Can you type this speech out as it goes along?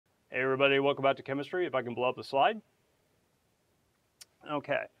Hey everybody, welcome back to chemistry. If I can blow up the slide.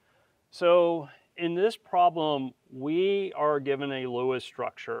 Okay, so in this problem, we are given a Lewis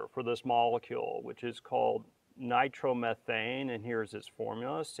structure for this molecule, which is called nitromethane, and here's its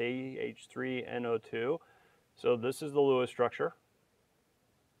formula, CH3NO2. So this is the Lewis structure.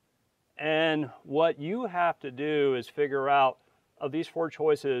 And what you have to do is figure out, of these four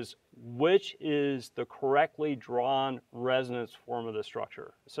choices, which is the correctly drawn resonance form of the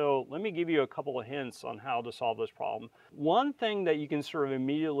structure. So let me give you a couple of hints on how to solve this problem. One thing that you can sort of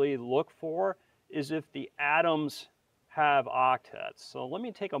immediately look for is if the atoms have octets. So let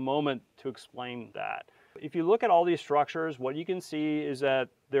me take a moment to explain that. If you look at all these structures, what you can see is that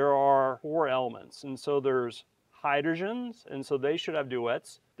there are four elements. And so there's hydrogens, and so they should have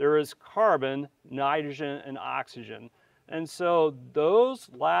duets. There is carbon, nitrogen, and oxygen. And so those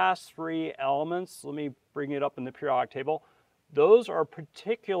last three elements, let me bring it up in the periodic table, those are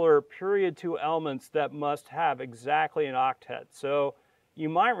particular period 2 elements that must have exactly an octet. So you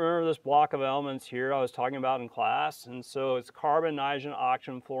might remember this block of elements here I was talking about in class. And so it's carbon, nitrogen,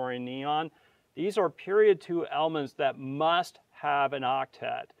 oxygen, fluorine, neon. These are period 2 elements that must have an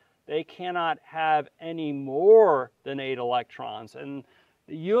octet. They cannot have any more than 8 electrons. And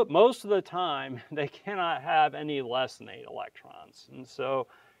most of the time, they cannot have any less than 8 electrons. And so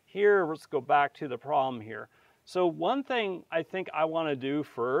here, let's go back to the problem here. So one thing I think I want to do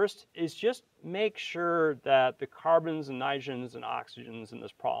first is just make sure that the carbons and nitrogens and oxygens in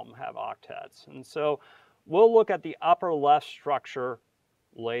this problem have octets. And so we'll look at the upper left structure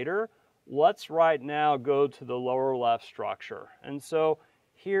later. Let's right now go to the lower left structure. And so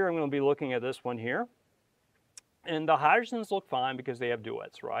here I'm going to be looking at this one here. And the hydrogens look fine because they have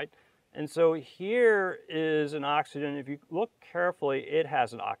duets, right? And so here is an oxygen. If you look carefully, it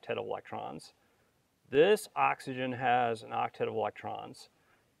has an octet of electrons. This oxygen has an octet of electrons.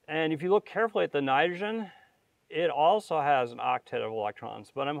 And if you look carefully at the nitrogen, it also has an octet of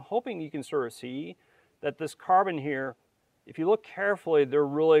electrons. But I'm hoping you can sort of see that this carbon here, if you look carefully, there are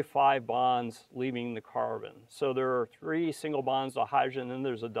really 5 bonds leaving the carbon. So there are 3 single bonds to hydrogen, and then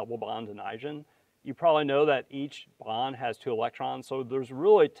there's a double bond to nitrogen. You probably know that each bond has 2 electrons, so there's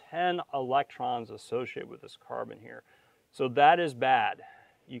really 10 electrons associated with this carbon here. So that is bad.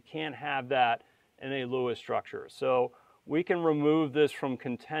 You can't have that in a Lewis structure. So we can remove this from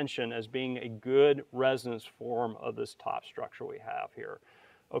contention as being a good resonance form of this top structure we have here.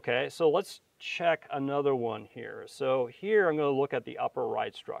 Okay, so let's check another one here. So here I'm going to look at the upper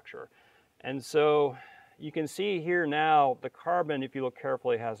right structure. And so you can see here now the carbon, if you look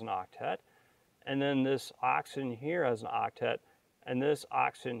carefully, has an octet. And then this oxygen here has an octet, and this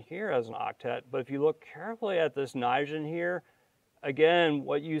oxygen here has an octet. But if you look carefully at this nitrogen here, again,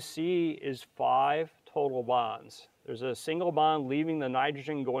 what you see is 5 total bonds. There's a single bond leaving the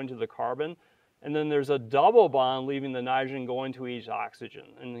nitrogen going to the carbon, and then there's a double bond leaving the nitrogen going to each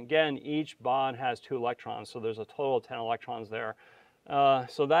oxygen. And again, each bond has 2 electrons, so there's a total of 10 electrons there.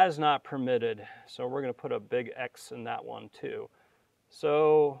 So that is not permitted. So we're going to put a big X in that one too.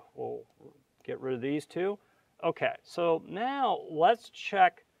 So we'll get rid of these 2. Okay, so now let's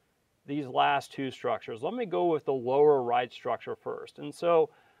check these last 2 structures. Let me go with the lower right structure first. And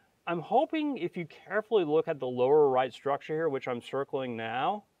so I'm hoping if you carefully look at the lower right structure here, which I'm circling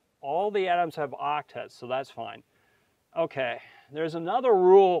now, all the atoms have octets, so that's fine. Okay, there's another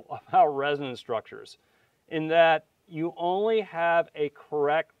rule about resonance structures in that you only have a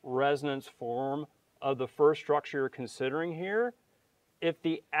correct resonance form of the first structure you're considering here if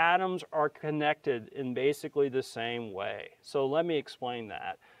the atoms are connected in basically the same way. So let me explain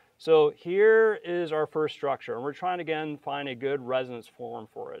that. So here is our first structure, and we're trying to, again, find a good resonance form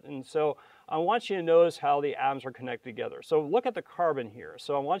for it. And so I want you to notice how the atoms are connected together. So look at the carbon here.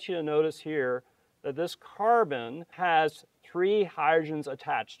 So I want you to notice here that this carbon has 3 hydrogens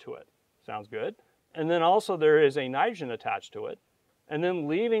attached to it. Sounds good. And then also there is a nitrogen attached to it. And then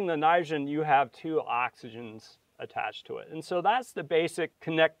leaving the nitrogen, you have 2 oxygens attached to it. And so that's the basic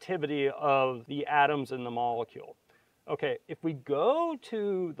connectivity of the atoms in the molecule. Okay, if we go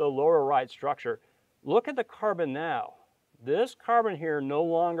to the lower right structure, look at the carbon now. This carbon here no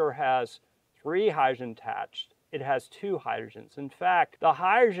longer has 3 hydrogens attached. It has 2 hydrogens. In fact, the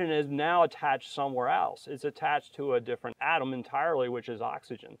hydrogen is now attached somewhere else. It's attached to a different atom entirely, which is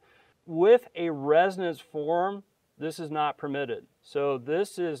oxygen. With a resonance form, this is not permitted. So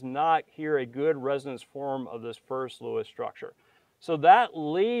this is not here a good resonance form of this first Lewis structure. So that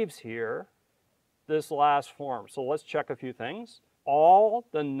leaves here this last form. So let's check a few things. All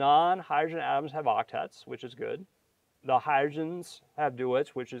the non-hydrogen atoms have octets, which is good. The hydrogens have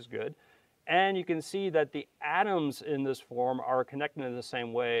duets, which is good. And you can see that the atoms in this form are connected in the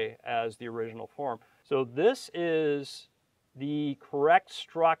same way as the original form. So this is the correct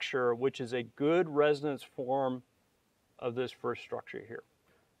structure, which is a good resonance form of this first structure here.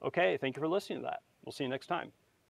 Okay, thank you for listening to that. We'll see you next time.